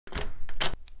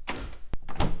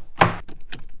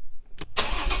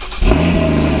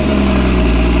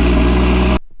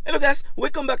guys,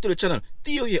 welcome back to the channel.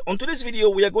 Theo here. On today's video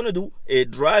we are going to do a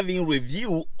driving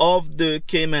review of the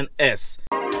Cayman S.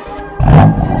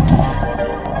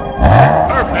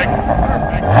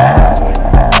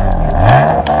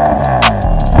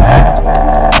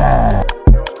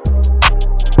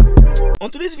 On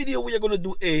today's video we are going to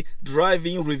do a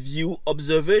driving review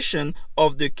observation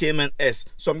of the Cayman S.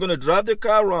 So I'm going to drive the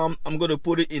car around. I'm going to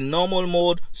put it in normal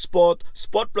mode, sport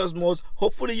plus mode.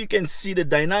 Hopefully you can see the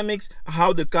dynamics,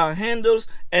 how the car handles,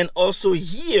 and also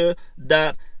hear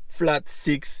that flat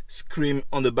 6 scream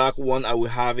on the back one. I will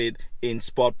have it in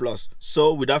sport plus.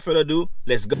 So without further ado,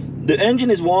 let's go. The engine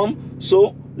is warm,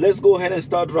 so let's go ahead and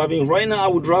start driving. Right now I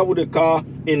will drive with the car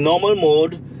in normal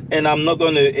mode, and I'm not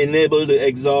going to enable the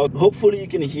exhaust. Hopefully you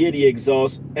can hear the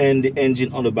exhaust and the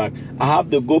engine on the back. I have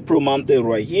the GoPro mounted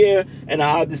right here, and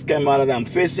I have this camera that I'm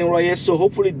facing right here, so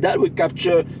hopefully that will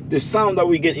capture the sound that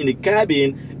we get in the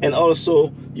cabin, and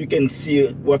also you can see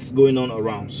what's going on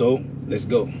around. So let's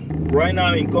go. Right now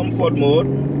I'm in comfort mode.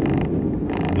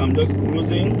 I'm just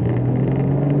cruising.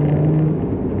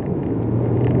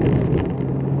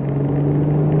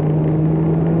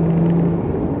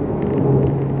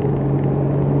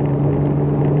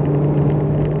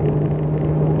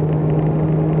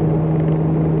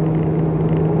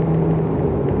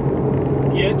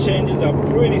 Changes are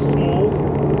pretty smooth.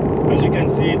 As you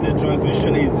can see, the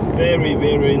transmission is very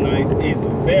nice. It's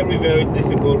very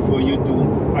difficult for you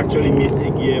to actually miss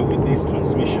a gear with this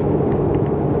transmission.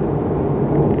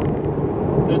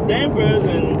 The dampers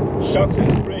and shocks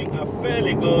and spring are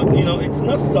fairly good. You know, it's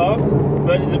not soft,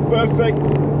 but it's a perfect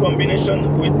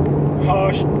combination with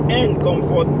harsh and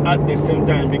comfort at the same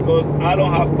time, because I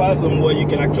don't have pads where you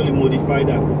can actually modify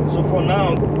that. So for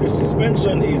now, the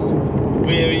suspension is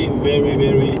very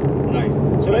nice.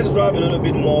 So let's drive a little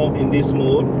bit more in this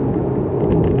mode.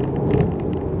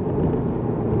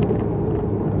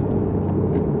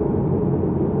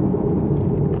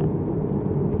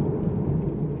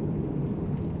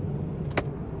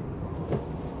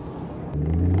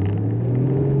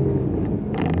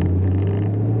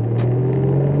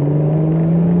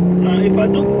 Now if I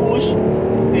do push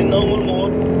in normal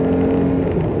mode,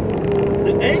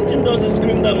 the engine doesn't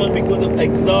scream that much because the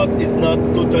exhaust is not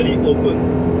totally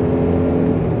open.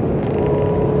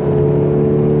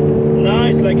 Now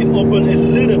it's like it opened a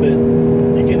little bit.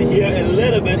 You can hear a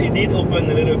little bit. It did open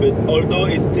a little bit, although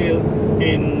it's still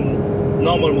in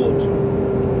normal mode.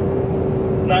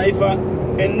 Now if I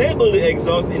enable the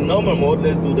exhaust in normal mode,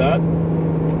 let's do that.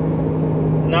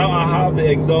 Now I have the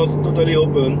exhaust totally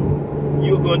open.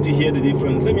 You're going to hear the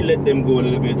difference. Let me let them go a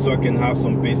little bit so I can have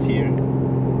some pace here.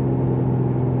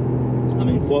 I'm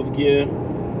in 4th gear.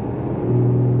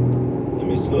 Let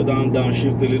me slow down,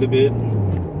 downshift a little bit.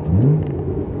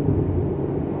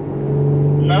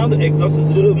 Now the exhaust is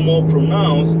a little more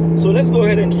pronounced, so let's go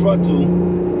ahead and try to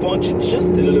punch it just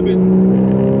a little bit.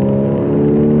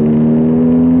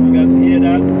 You guys hear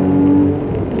that?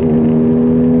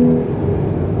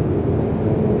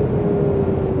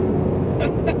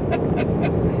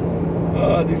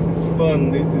 Oh, this is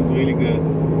fun. This is really good.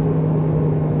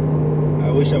 I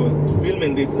wish I was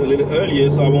filming this a little earlier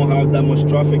so I won't have that much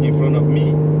traffic in front of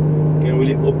me. Can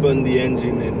really open the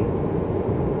engine and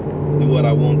do what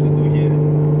I want to do here.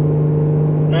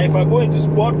 Now if I go into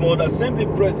sport mode, I simply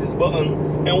press this button,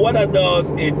 and what that does,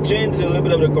 it changes a little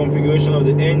bit of the configuration of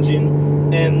the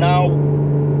engine, and now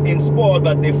in sport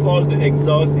by default the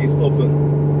exhaust is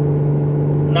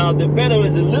open. Now the pedal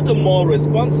is a little more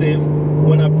responsive.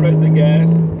 When I press the gas,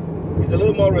 it's a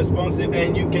little more responsive,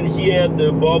 and you can hear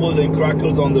the bubbles and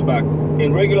crackles on the back.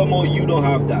 In regular mode you don't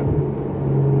have that.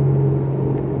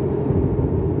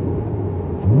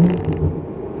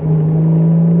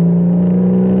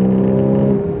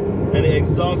 And the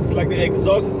exhaust is like, the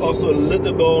exhaust is also a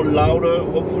little more louder.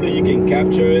 Hopefully you can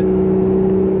capture it.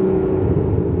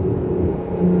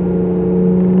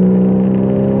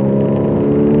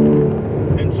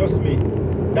 And trust me,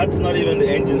 that's not even the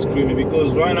engine screaming,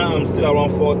 because right now I'm still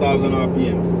around 4,000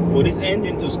 RPMs. For this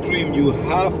engine to scream, you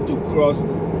have to cross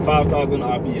 5,000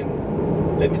 RPM.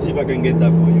 Let me see if I can get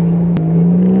that for you.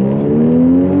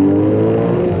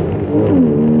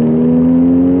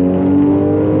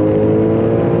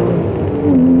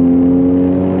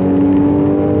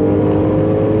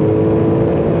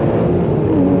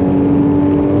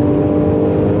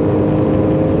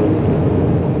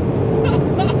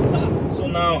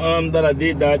 That I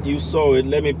did that, you saw it.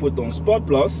 Let me put on Sport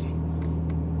Plus.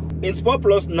 In Sport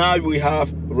Plus now we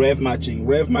have rev matching.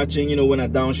 Rev matching, you know, when I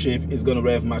downshift, it's gonna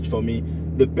rev match for me.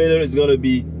 The pedal is gonna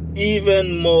be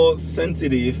even more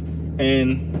sensitive,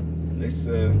 and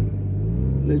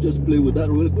let's just play with that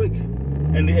real quick.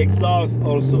 and the exhaust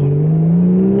also.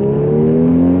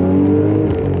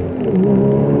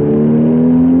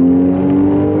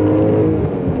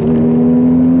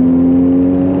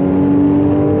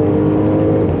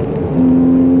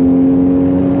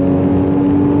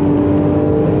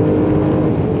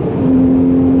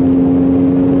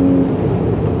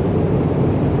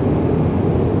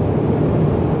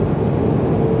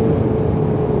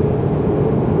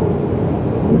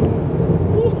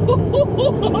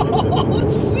 Oh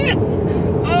shit!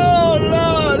 Oh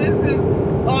Lord, this is,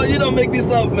 oh, you don't make this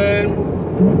up, man.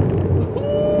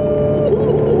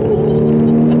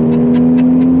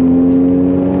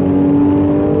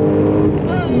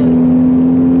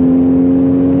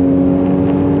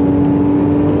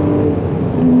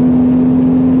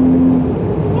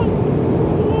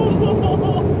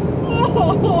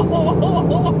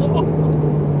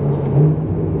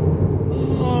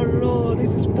 Oh Lord,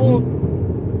 this is poor.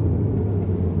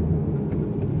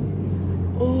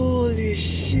 Holy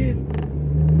shit,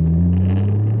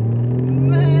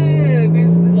 man!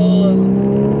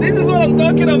 This is what I'm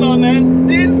talking about, man.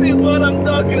 This is what I'm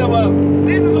talking about.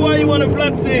 This is why you want a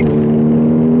flat six.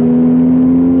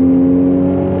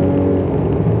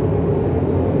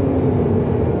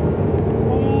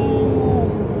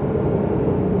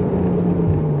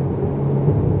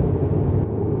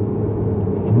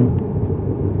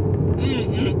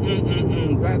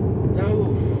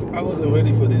 I wasn't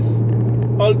ready for this.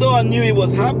 Although I knew it will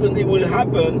happen,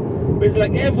 but it's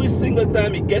like every single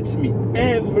time it gets me.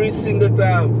 Every single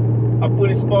time I put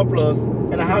it Sport Plus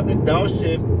and I have the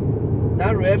downshift,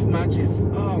 that rev matches.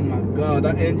 Oh my God,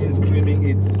 that engine screaming,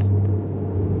 it's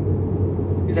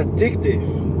addictive.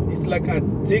 It's like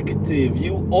addictive.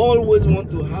 You always want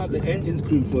to have the engine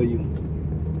scream for you.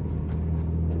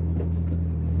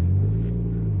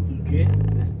 Okay,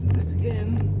 let's do this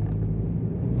again.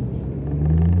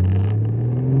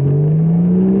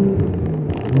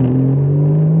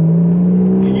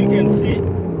 And you can see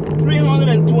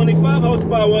 325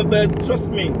 horsepower, but trust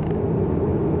me,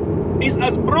 it's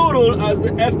as brutal as the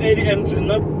F80 M3,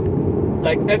 not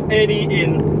like F80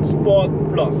 in Sport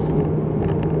Plus.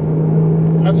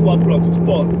 Not Sport Plus,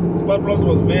 Sport. Sport Plus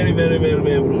was very, very, very,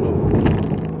 very brutal.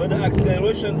 But the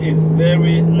acceleration is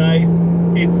very nice.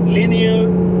 It's linear.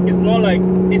 It's not like,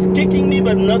 it's kicking me,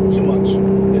 but not too much.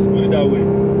 Let's put it that way.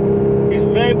 It's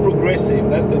very progressive,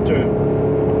 that's the term.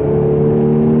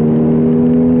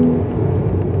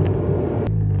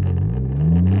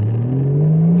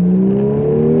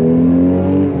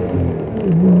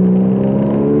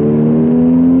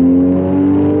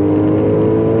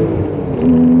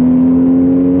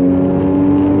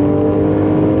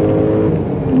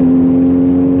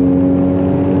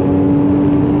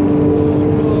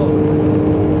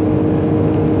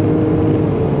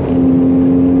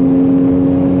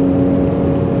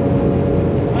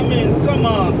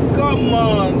 Come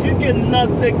on, you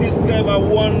cannot take this curve at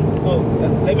one. Oh,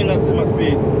 let me not see my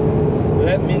speed.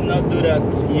 Let me not do that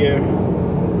here.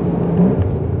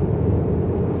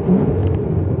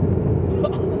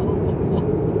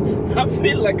 I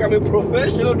feel like I'm a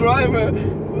professional driver.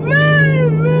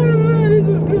 Man, this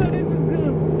is good, this is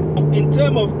good. In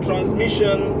terms of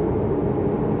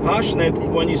transmission harshness,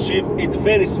 when you shift, it's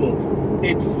very smooth.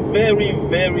 It's very,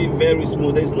 very, very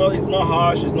smooth. It's not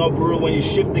harsh, it's not brutal. When you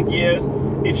shift the gears,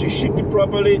 if you shift it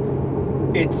properly,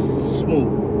 it's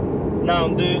smooth. Now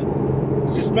the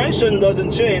suspension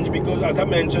doesn't change because, as I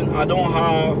mentioned, I don't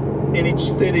have any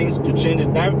settings to change the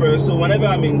damper. So whenever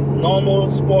I'm in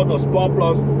normal, Sport or Sport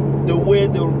Plus, the way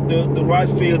the ride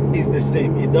feels is the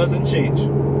same. It doesn't change.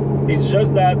 It's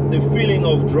just that the feeling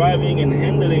of driving and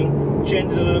handling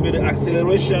changes a little bit. The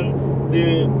acceleration,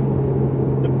 the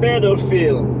pedal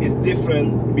feel is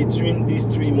different between these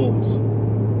three modes.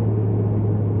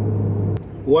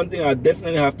 One thing I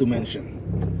definitely have to mention,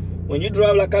 when you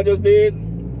drive like I just did,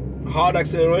 hard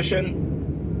acceleration,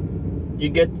 you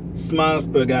get miles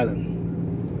per gallon.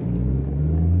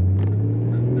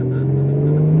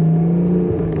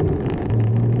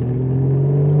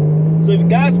 So if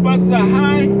gas prices are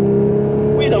high,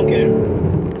 we don't care.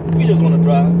 We just want to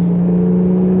drive.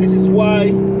 This is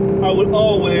why I will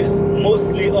always,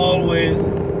 mostly always,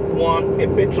 want a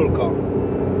petrol car.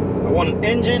 I want an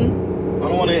engine. I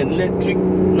don't want an electric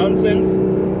nonsense.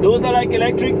 Those that like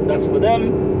electric, that's for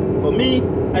them. For me,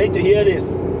 I need to hear this.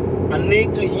 I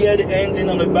need to hear the engine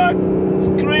on the back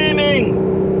screaming.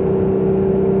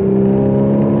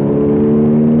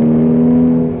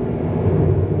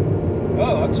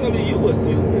 Oh, actually you were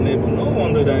still enabled. No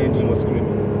wonder the engine was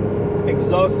screaming.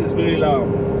 Exhaust is really loud.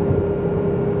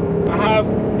 I have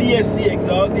PSC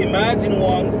exhaust. Imagine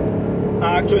once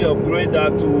I actually upgrade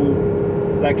that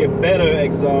to like a better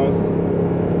exhaust,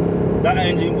 that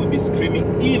engine would be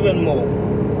screaming even more.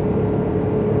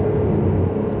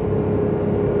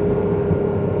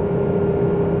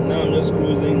 Now I'm just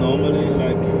cruising normally,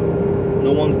 like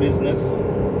no one's business.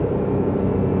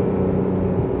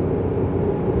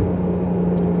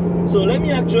 So let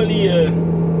me actually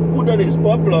put that in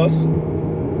Sport Plus,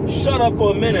 shut up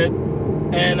for a minute,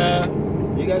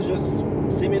 and you guys just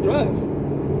see me drive.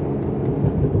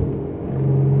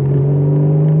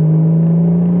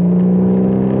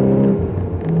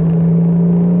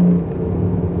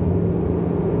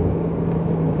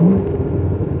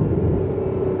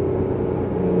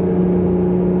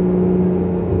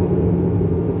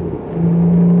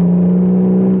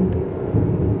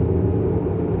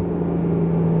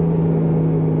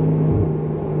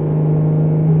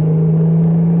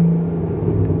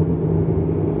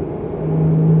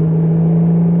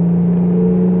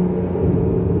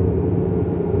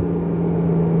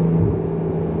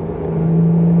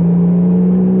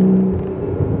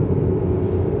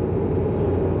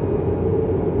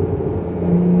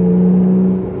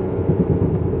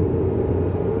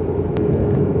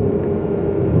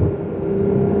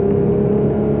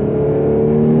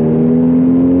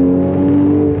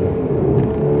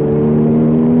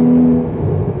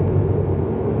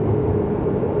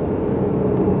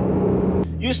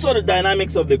 You saw the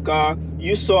dynamics of the car.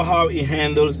 You saw how it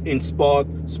handles in Sport,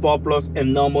 Sport Plus,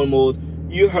 and normal mode.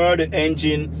 You heard the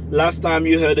engine. Last time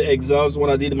you heard the exhaust when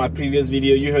I did my previous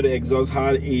video. You heard the exhaust,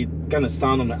 how it kind of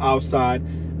sound on the outside.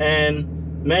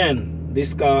 And man,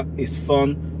 this car is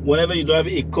fun. Whenever you drive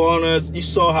it corners, you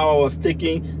saw how I was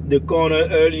taking the corner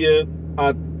earlier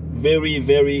at very,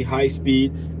 very high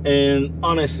speed. And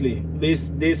honestly,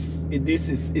 this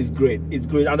is great. It's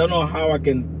great. I don't know how I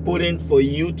can put in for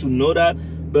you to know that,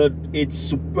 but it's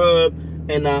superb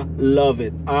and I love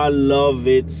it. I love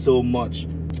it so much.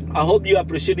 I hope you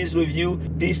appreciate this review.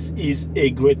 This is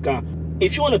a great car.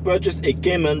 If you want to purchase a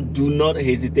Cayman, do not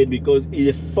hesitate, because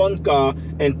it's a fun car.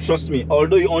 And trust me,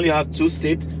 although you only have 2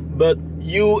 seats, but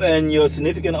you and your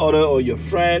significant other or your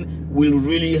friend will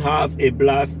really have a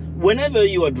blast. Whenever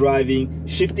you are driving,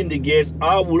 shifting the gears,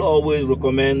 I will always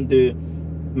recommend the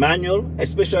manual,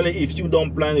 especially if you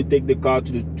don't plan to take the car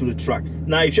to the track.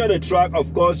 Now, if you're at the track,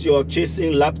 of course, you're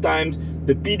chasing lap times,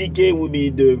 the PDK will be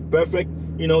the perfect,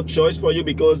 choice for you,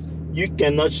 because you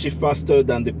cannot shift faster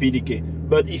than the PDK.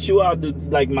 But if you are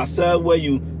like myself, where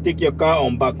you take your car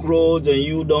on back roads and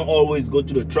you don't always go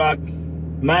to the track,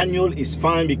 manual is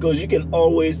fine, because you can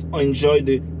always enjoy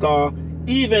the car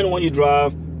even when you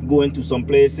drive, going to some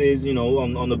places,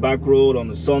 on the back road on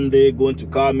a Sunday, going to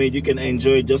Cayman. You can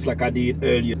enjoy it just like I did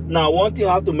earlier. Now, one thing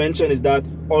I have to mention is that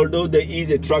although there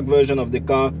is a track version of the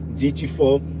car,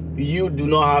 GT4, you do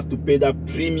not have to pay that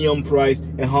premium price,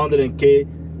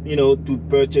 100K, to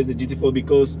purchase the GT4,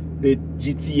 because the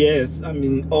GTS,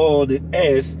 or the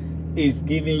S, is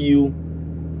giving you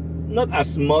not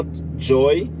as much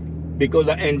joy, because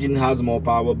the engine has more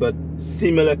power, but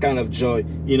similar kind of joy,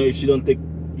 if you don't take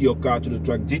your car to the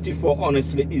track. GT4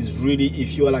 honestly is really,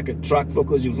 if you are like a track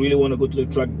focus, you really want to go to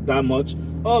the track that much,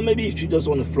 or maybe if you just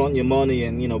want to flaunt your money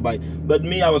and buy. But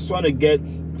me, I was trying to get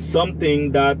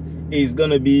something that is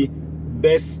gonna be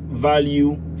best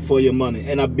value for your money,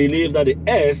 and I believe that the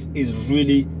S is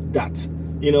really that.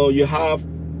 You have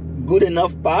good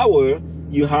enough power,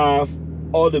 you have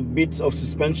all the bits of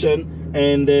suspension,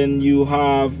 and then you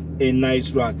have a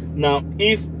nice ride. Now,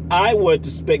 if I were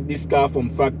to spec this car from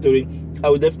factory, I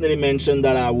would definitely mention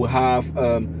that I will have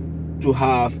to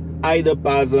have either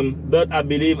PASM, but I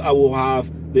believe I will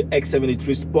have the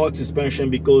X73 Sport suspension,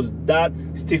 because that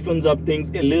stiffens up things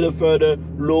a little further,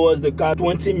 lowers the car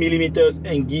 20 millimeters,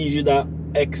 and gives you that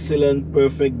excellent,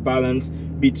 perfect balance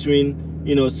between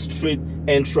street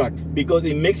and track, because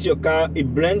it makes your car,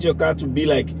 it blends your car to be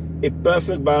like a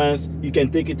perfect balance. You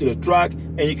can take it to the track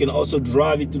and you can also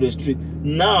drive it to the street.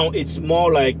 Now it's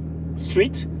more like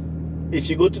street. If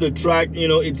you go to the track,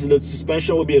 the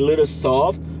suspension will be a little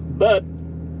soft, but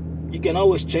you can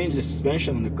always change the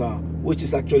suspension on the car, which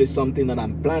is actually something that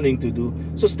I'm planning to do.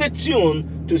 So stay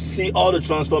tuned to see all the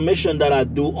transformation that I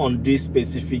do on this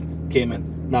specific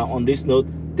Cayman. Now, on this note,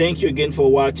 thank you again for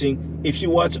watching. If you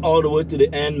watch all the way to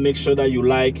the end, make sure that you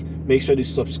like, make sure you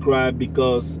subscribe,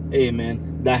 because hey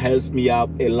man, that helps me out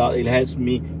a lot. It helps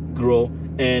me grow,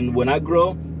 and when I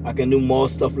grow, I can do more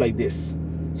stuff like this.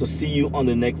 So see you on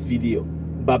the next video.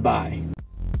 Bye bye.